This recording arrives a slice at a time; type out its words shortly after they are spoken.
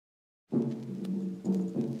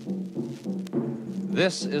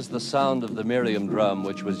This is the sound of the Miriam drum,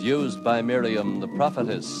 which was used by Miriam the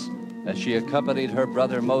prophetess as she accompanied her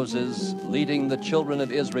brother Moses, leading the children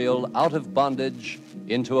of Israel out of bondage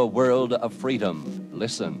into a world of freedom.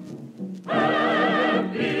 Listen.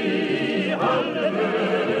 Happy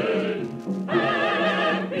holiday,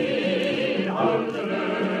 happy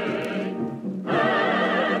holiday,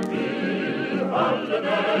 happy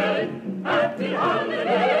holiday, happy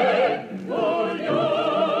holiday for you.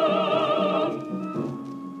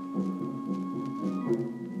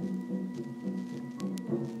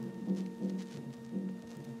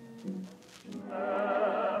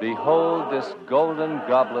 Behold this golden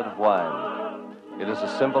goblet of wine. It is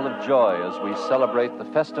a symbol of joy as we celebrate the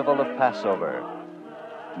festival of Passover.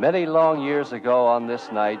 Many long years ago on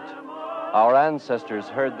this night, our ancestors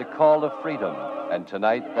heard the call of freedom, and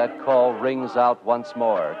tonight that call rings out once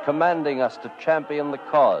more, commanding us to champion the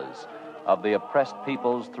cause of the oppressed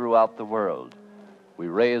peoples throughout the world. We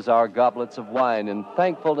raise our goblets of wine in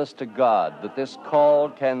thankfulness to God that this call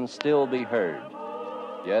can still be heard.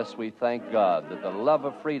 Yes, we thank God that the love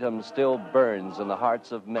of freedom still burns in the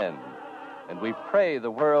hearts of men, and we pray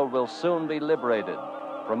the world will soon be liberated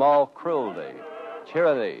from all cruelty,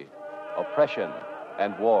 tyranny, oppression,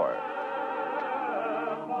 and war.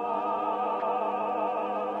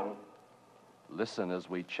 Listen as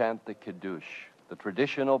we chant the Kiddush, the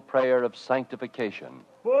traditional prayer of sanctification.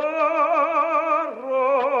 Baruch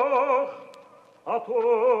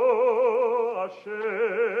Ato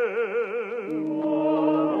Hashem.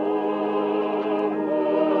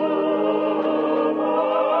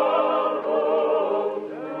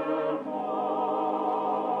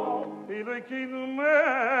 Elokeinu melech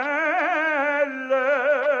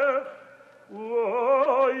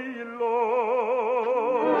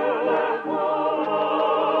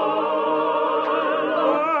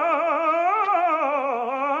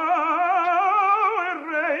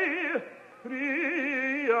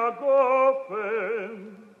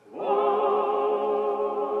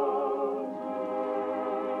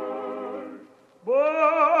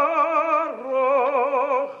Baruch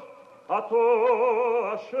Ato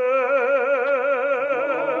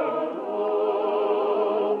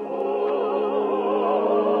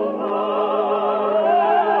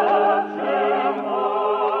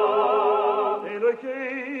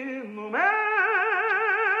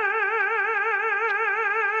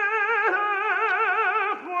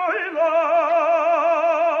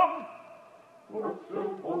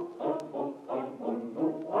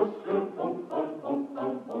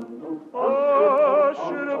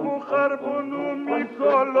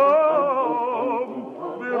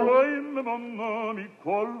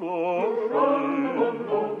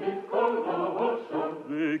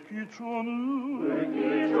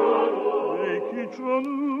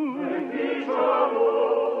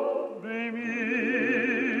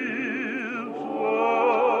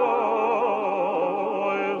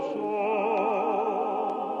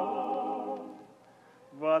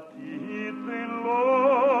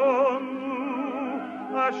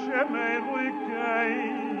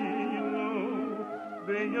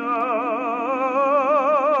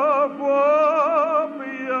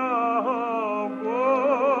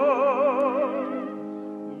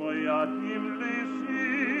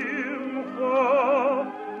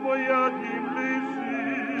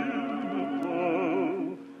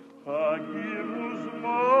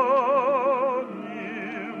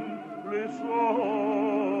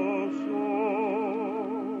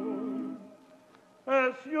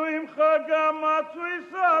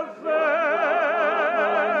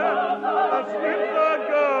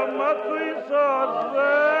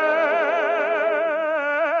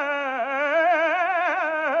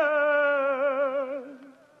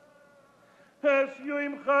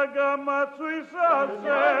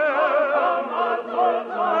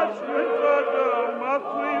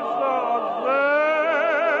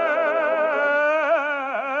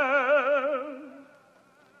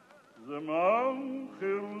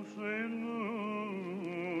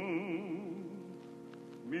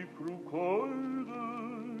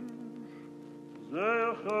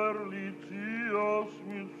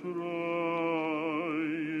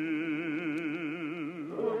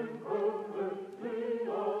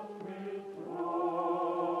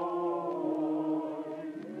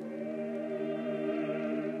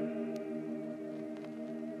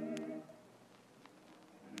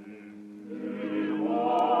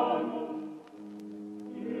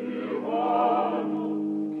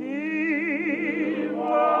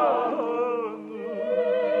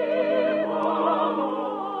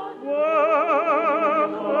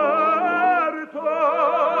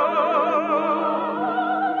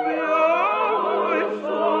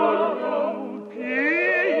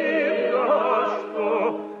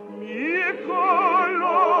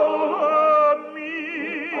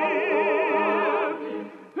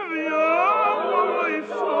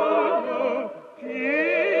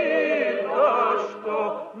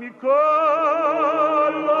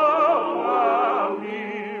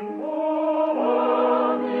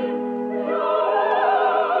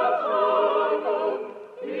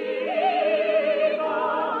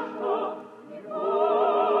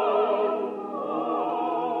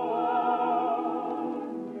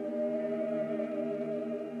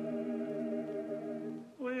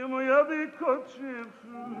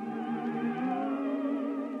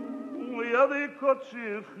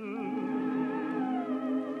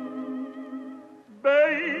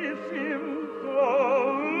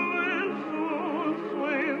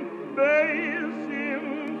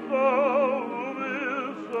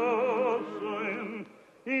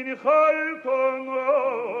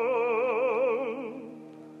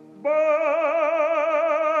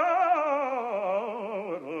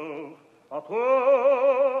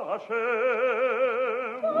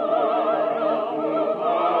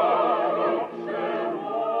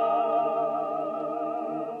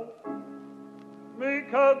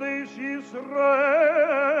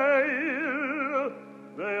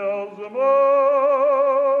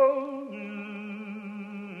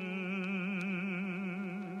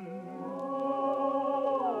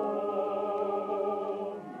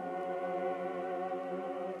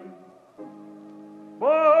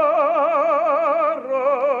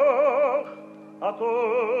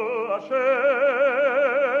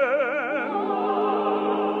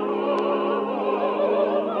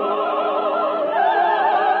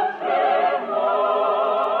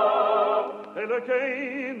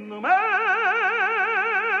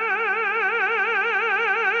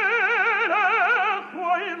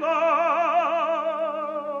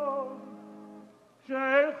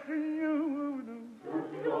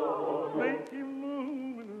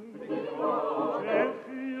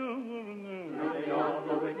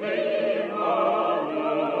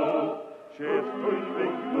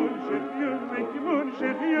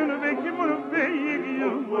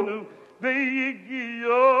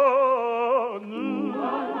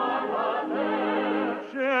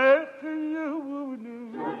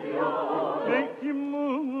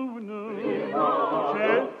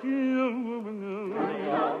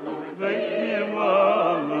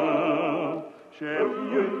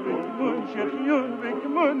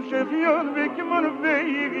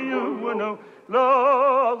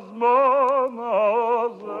Las manas